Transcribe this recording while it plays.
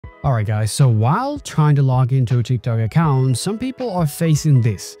Alright guys, so while trying to log into a TikTok account, some people are facing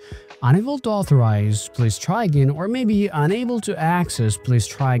this. Unable to authorize, please try again, or maybe unable to access, please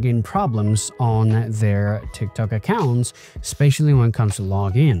try again problems on their TikTok accounts, especially when it comes to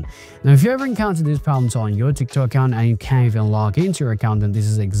login. Now, if you ever encounter these problems on your TikTok account and you can't even log into your account, then this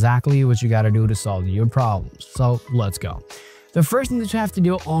is exactly what you gotta do to solve your problems. So let's go. The first thing that you have to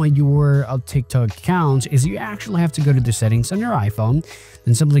do on your TikTok account is you actually have to go to the settings on your iPhone,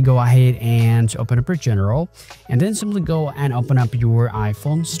 then simply go ahead and open up your general, and then simply go and open up your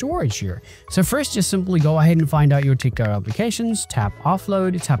iPhone storage here. So first, just simply go ahead and find out your TikTok applications, tap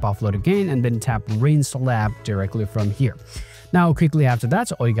offload again, and then tap reinstall the app directly from here. Now, quickly after that,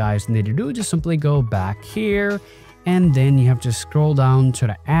 all you guys need to do is just simply go back here, and then you have to scroll down to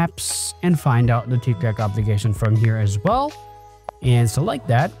the apps and find out the TikTok application from here as well. And select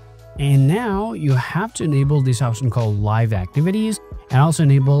that, and now you have to enable this option called live activities and also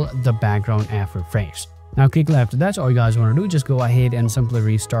enable the background app refresh. Now quickly after that, all you guys want to do, just go ahead and simply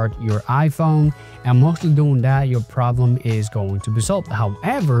restart your iPhone, and mostly doing that your problem is going to be solved.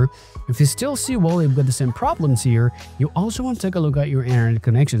 However, if you still see you've got the same problems here, you also want to take a look at your internet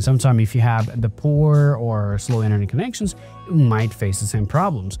connection. Sometimes if you have the poor or slow internet connections, you might face the same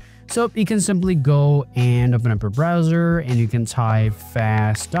problems. So you can simply go and open up your browser and you can type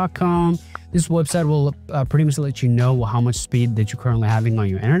fast.com. This website will pretty much let you know how much speed that you're currently having on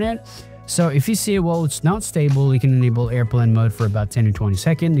your internet. So if you see, it's not stable, you can enable airplane mode for about 10 to 20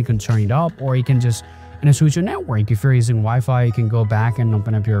 seconds. You can turn it up, or you can just switch your network. If you're using Wi-Fi, you can go back and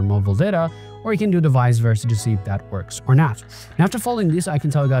open up your mobile data, or you can do the vice versa to see if that works or not. Now, after following this, I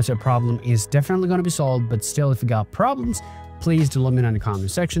can tell you guys your problem is definitely going to be solved, but still, if you got problems, please do let me know in the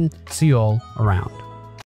comment section. See you all around.